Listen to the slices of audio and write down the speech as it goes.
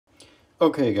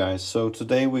Okay guys, so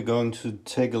today we're going to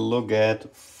take a look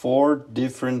at 4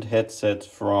 different headsets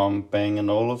from Bang &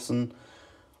 Olufsen.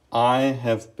 I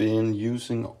have been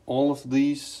using all of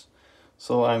these,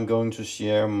 so I'm going to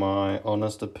share my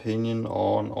honest opinion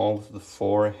on all of the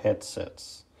 4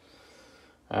 headsets.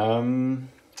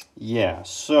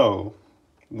 So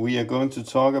we are going to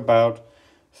talk about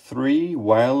 3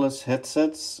 wireless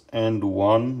headsets and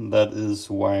 1 that is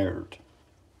wired.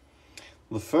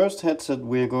 The first headset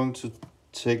we're going to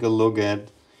take a look at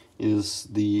is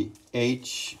the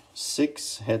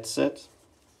H6 headset.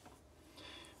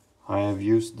 I have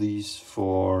used these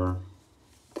for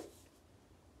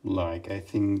I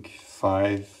think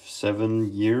 5-7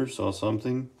 years or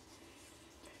something,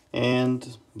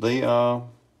 and they are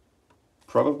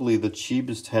probably the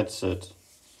cheapest headset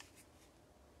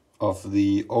of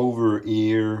the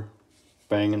over-ear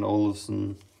Bang &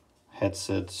 Olufsen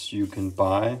headsets you can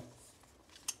buy.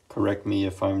 Correct me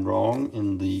if I'm wrong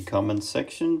in the comment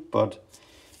section, but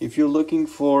if you're looking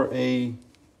for a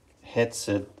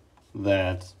headset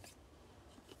that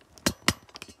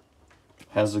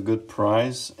has a good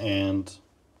price and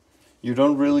you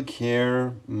don't really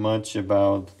care much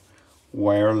about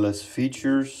wireless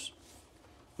features,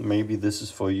 maybe this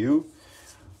is for you.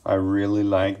 I really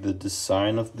like the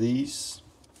design of these.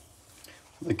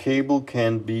 The cable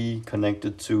can be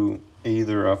connected to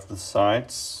either of the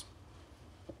sides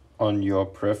on your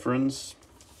preference.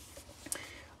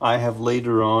 I have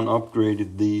later on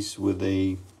upgraded these with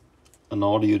an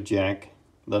audio jack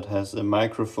that has a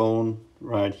microphone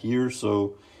right here,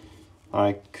 so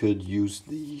I could use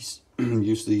these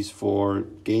use these for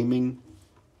gaming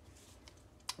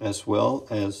as well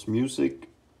as music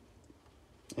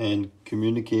and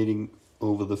communicating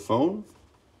over the phone.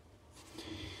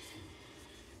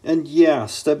 And yeah,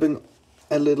 stepping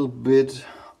a little bit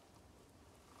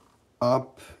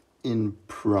up in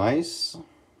price,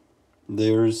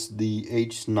 there's the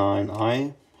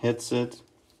H9i headset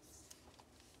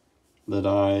that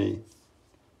I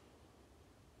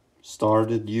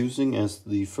started using as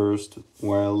the first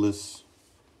wireless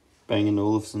Bang &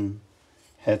 Olufsen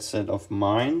headset of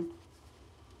mine.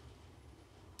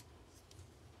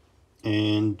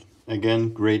 And again,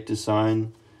 great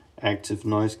design, active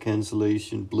noise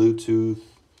cancellation, Bluetooth,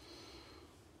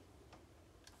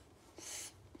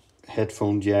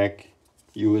 headphone jack,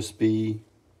 USB.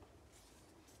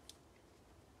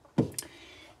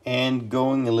 And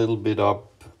going a little bit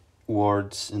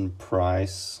upwards in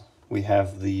price, we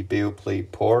have the Beoplay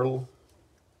Portal,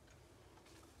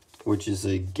 which is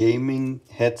a gaming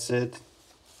headset.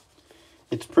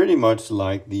 It's pretty much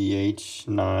like the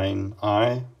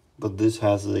H9i, but this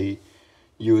has a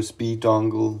USB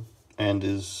dongle and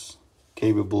is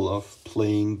capable of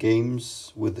playing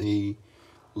games with a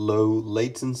low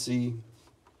latency.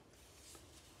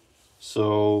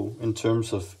 So in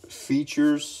terms of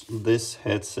features, this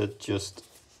headset just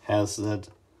has that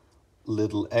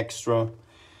little extra.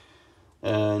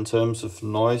 In terms of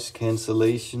noise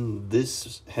cancellation,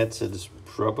 this headset is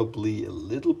probably a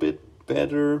little bit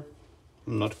better.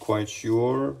 I'm not quite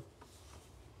sure.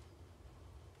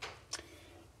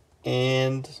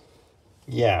 And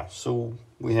yeah, so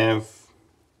we have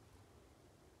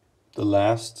the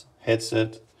last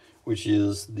headset, which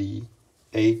is the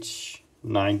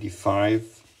H95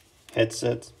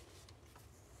 headset,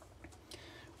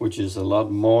 which is a lot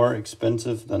more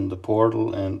expensive than the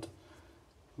Portal and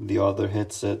the other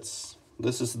headsets.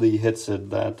 This is the headset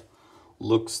that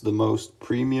looks the most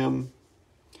premium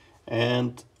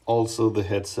and also the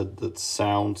headset that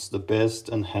sounds the best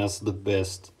and has the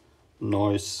best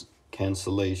noise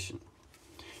cancellation.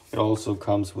 It also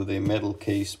comes with a metal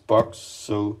case box,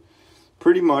 so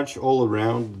pretty much all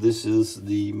around this is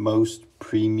the most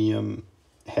premium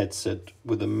headset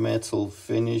with a metal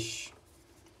finish.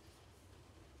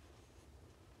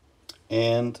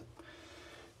 And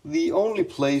the only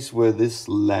place where this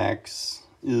lacks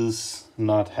is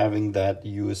not having that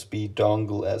USB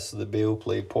dongle as the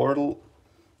Beoplay Portal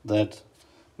that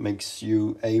makes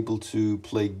you able to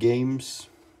play games.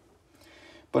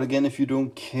 But again, if you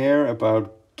don't care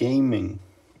about gaming,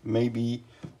 maybe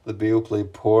the Beoplay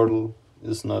Portal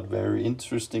is not very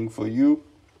interesting for you.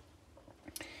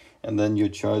 And then your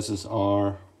choices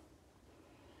are,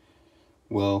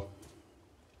 well,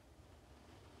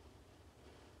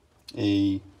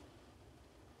 a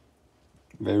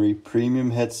very premium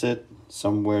headset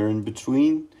somewhere in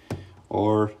between,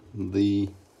 or the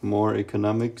more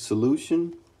economic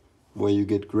solution where you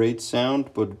get great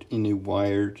sound but in a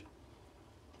wired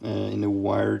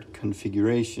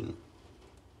configuration.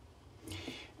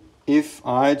 If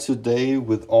I today,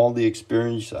 with all the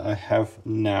experience I have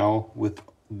now with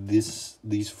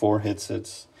these 4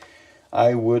 headsets,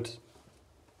 I would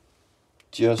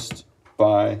just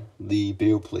buy the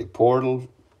Beoplay Portal,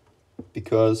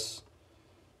 because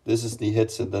this is the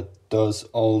headset that does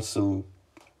also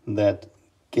that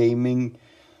gaming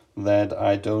that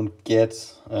I don't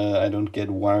get. I don't get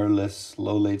wireless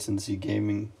low latency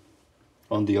gaming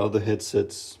on the other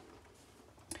headsets.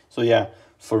 So yeah,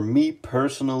 for me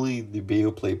personally, the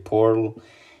Beoplay Portal,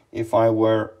 if I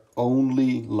were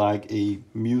only like a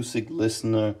music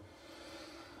listener,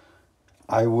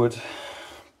 I would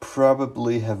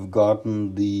probably have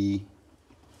gotten the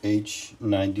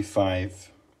H95.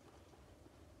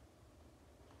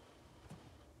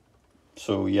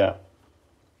 So yeah,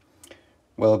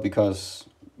 well, because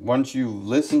once you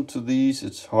listen to these,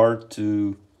 it's hard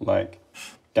to like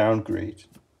downgrade,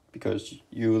 because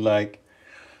you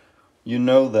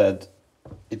know that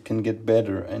it can get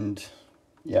better, and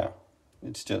yeah,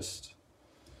 it's just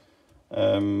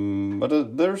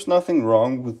but there's nothing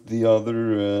wrong with the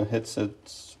other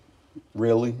headsets,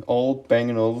 really. All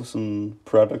Bang & Olufsen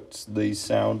products, they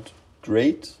sound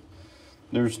great.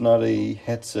 There's not a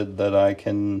headset that I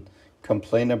can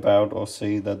complain about or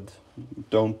say that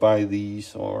don't buy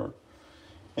these or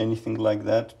anything like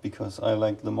that, because I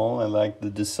like them all. I like the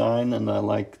design and I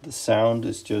like the sound.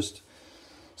 It's just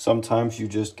sometimes you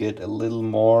just get a little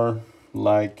more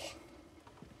like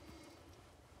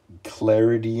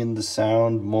clarity in the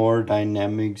sound, more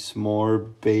dynamics, more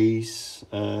bass,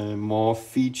 more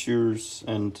features,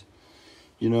 and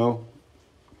you know,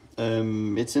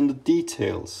 it's in the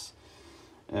details.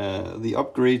 The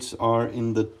upgrades are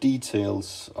in the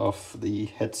details of the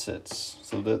headsets,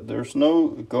 so that there's no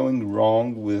going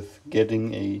wrong with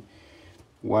getting a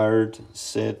wired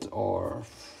set or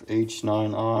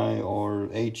H9i or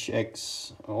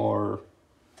HX or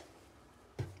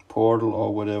Portal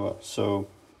or whatever. So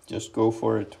just go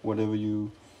for it, whatever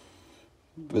you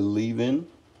believe in.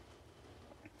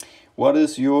 What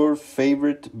is your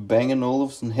favorite Bang &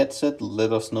 Olufsen headset?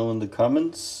 Let us know in the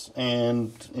comments.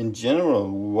 And in general,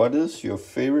 what is your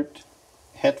favorite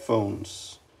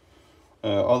headphones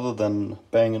other than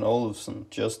Bang & Olufsen?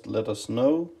 Just let us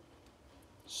know,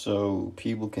 so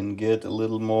people can get a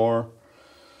little more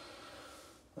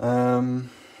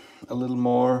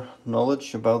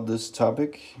knowledge about this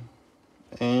topic.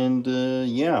 And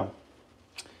yeah,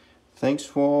 thanks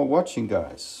for watching,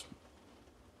 guys.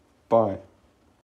 Bye.